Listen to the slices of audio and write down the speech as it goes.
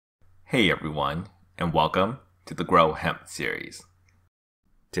Hey everyone, and welcome to the Grow Hemp series.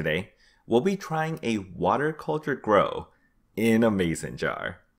 Today, we'll be trying a water culture grow in a mason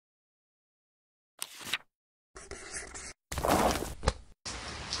jar.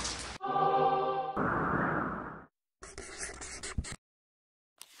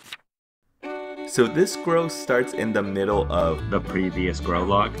 So this grow starts in the middle of the previous grow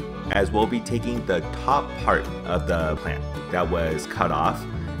log, as we'll be taking the top part of the plant that was cut off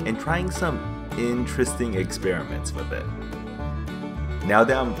and trying some interesting experiments with it. Now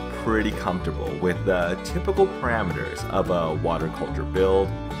that I'm pretty comfortable with the typical parameters of a water culture build,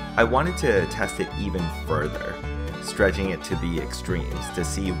 I wanted to test it even further, stretching it to the extremes to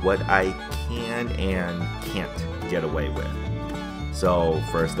see what I can and can't get away with. So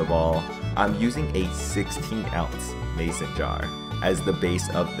first of all, I'm using a 16-ounce mason jar as the base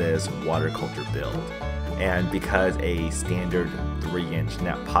of this water culture build. And because a standard 3-inch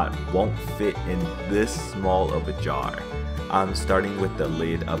net pot won't fit in this small of a jar, I'm starting with the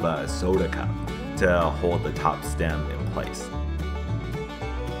lid of a soda cup to hold the top stem in place.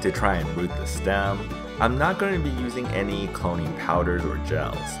 To try and root the stem, I'm not going to be using any cloning powders or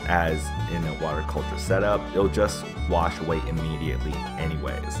gels, as in a water culture setup, it'll just wash away immediately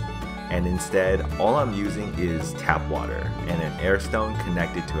anyways. And instead, all I'm using is tap water and an air stone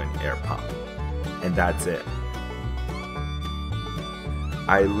connected to an air pump. And that's it.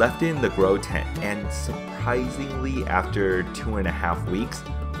 I left it in the grow tent, and surprisingly, after 2.5 weeks,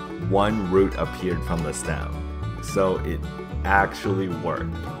 one root appeared from the stem. So it actually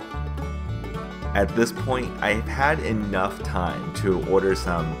worked. At this point, I've had enough time to order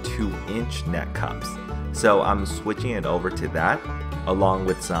some 2-inch net cups, so I'm switching it over to that, along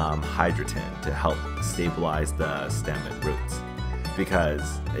with some hydroton to help stabilize the stem and roots,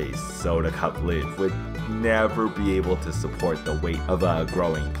 because a soda cup lid would never be able to support the weight of a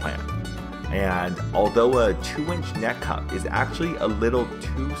growing plant. And although a 2-inch net cup is actually a little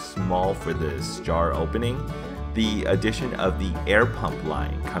too small for this jar opening, the addition of the air pump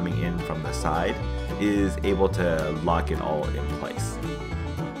line coming in from the side is able to lock it all in place.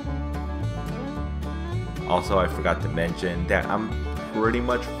 Also, I forgot to mention that I'm pretty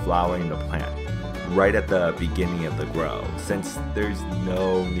much flowering the plant right at the beginning of the grow, since there's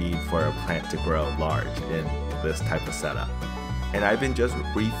no need for a plant to grow large in this type of setup. And I've been just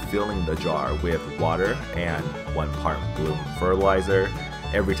refilling the jar with water and 1 part bloom fertilizer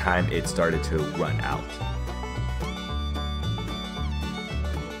every time it started to run out.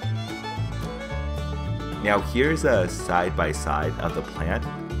 Now here's a side-by-side of the plant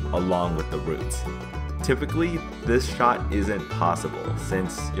along with the roots. Typically, this shot isn't possible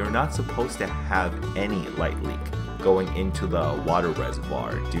since you're not supposed to have any light leak going into the water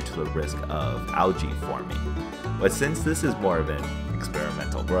reservoir due to the risk of algae forming. But since this is more of an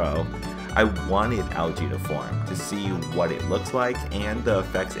experimental grow, I wanted algae to form to see what it looks like and the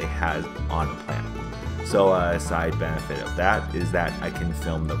effects it has on the plant. So a side benefit of that is that I can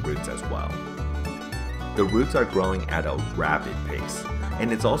film the roots as well. The roots are growing at a rapid pace,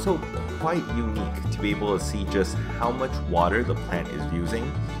 and it's also quite unique to be able to see just how much water the plant is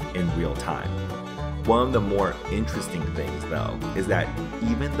using in real time. One of the more interesting things though is that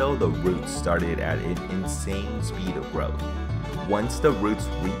even though the roots started at an insane speed of growth, once the roots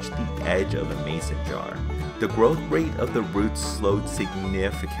reached the edge of the mason jar, the growth rate of the roots slowed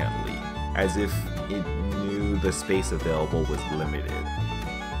significantly, as if it knew the space available was limited.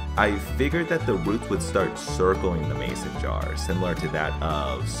 I figured that the roots would start circling the mason jar, similar to that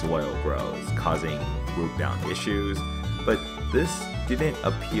of soil grows, causing root-bound issues, but this didn't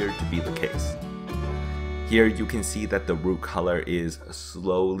appear to be the case. Here you can see that the root color is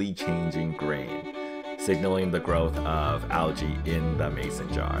slowly changing green, signaling the growth of algae in the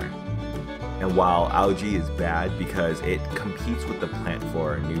mason jar. And while algae is bad because it competes with the plant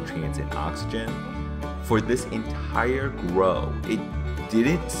for nutrients and oxygen, for this entire grow, it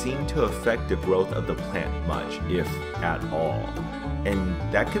didn't seem to affect the growth of the plant much, if at all. And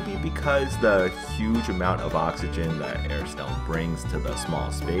that could be because the huge amount of oxygen the air stone brings to the small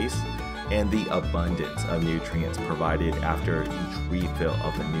space and the abundance of nutrients provided after each refill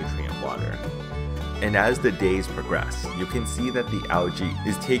of the nutrient water. And as the days progress, you can see that the algae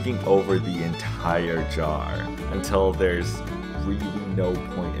is taking over the entire jar until there's really no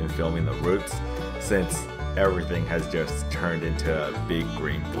point in filming the roots, since everything has just turned into a big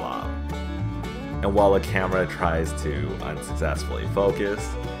green blob. And while the camera tries to unsuccessfully focus,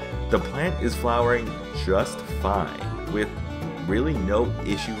 the plant is flowering just fine, with really no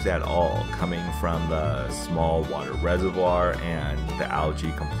issues at all coming from the small water reservoir and the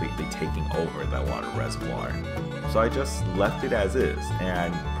algae completely taking over the water reservoir. So I just left it as is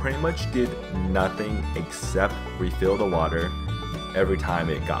and pretty much did nothing except refill the water every time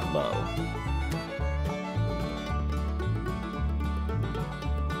it got low.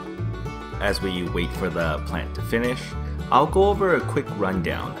 As we wait for the plant to finish, I'll go over a quick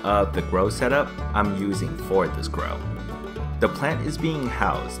rundown of the grow setup I'm using for this grow. The plant is being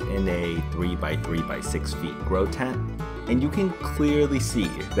housed in a 3x3 by 6 feet grow tent, and you can clearly see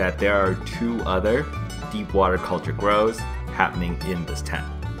that there are 2 other deep water culture grows happening in this tent.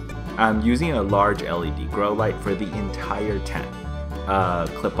 I'm using a large LED grow light for the entire tent, a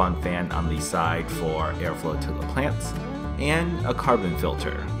clip-on fan on the side for airflow to the plants, and a carbon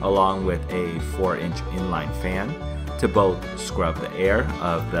filter along with a 4-inch inline fan to both scrub the air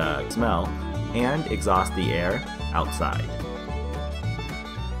of the smell and exhaust the air outside.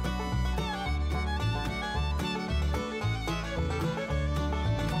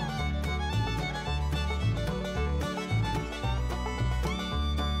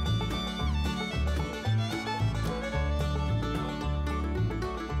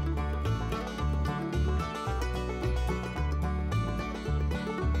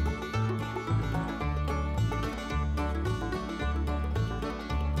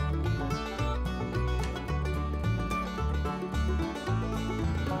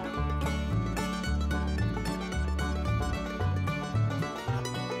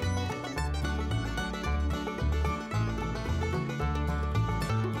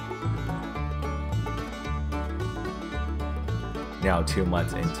 Now 2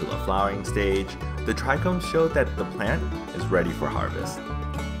 months into the flowering stage, the trichomes showed that the plant is ready for harvest.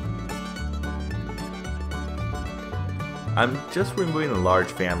 I'm just removing the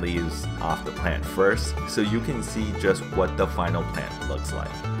large fan leaves off the plant first so you can see just what the final plant looks like.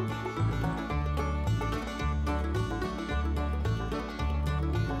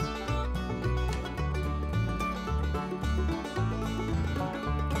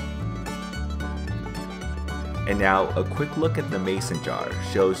 And now a quick look at the mason jar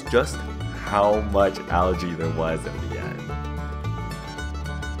shows just how much algae there was in the end.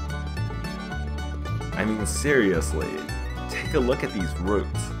 I mean, seriously, take a look at these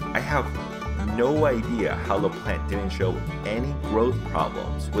roots. I have no idea how the plant didn't show any growth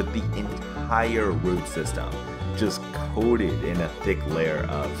problems with the entire root system just coated in a thick layer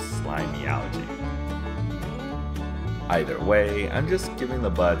of slimy algae. Either way, I'm just giving the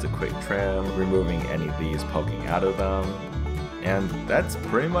buds a quick trim, removing any leaves poking out of them, and that's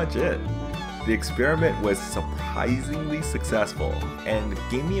pretty much it. The experiment was surprisingly successful and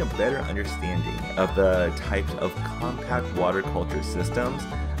gave me a better understanding of the types of compact water culture systems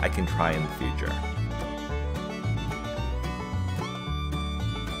I can try in the future.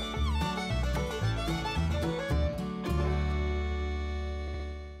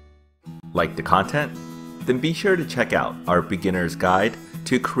 Like the content? Then be sure to check out our beginner's guide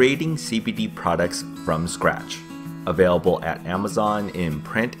to creating CBD products from scratch, available at Amazon in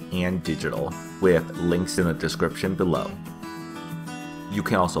print and digital, with links in the description below. You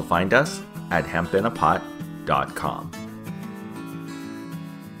can also find us at hempinapot.com.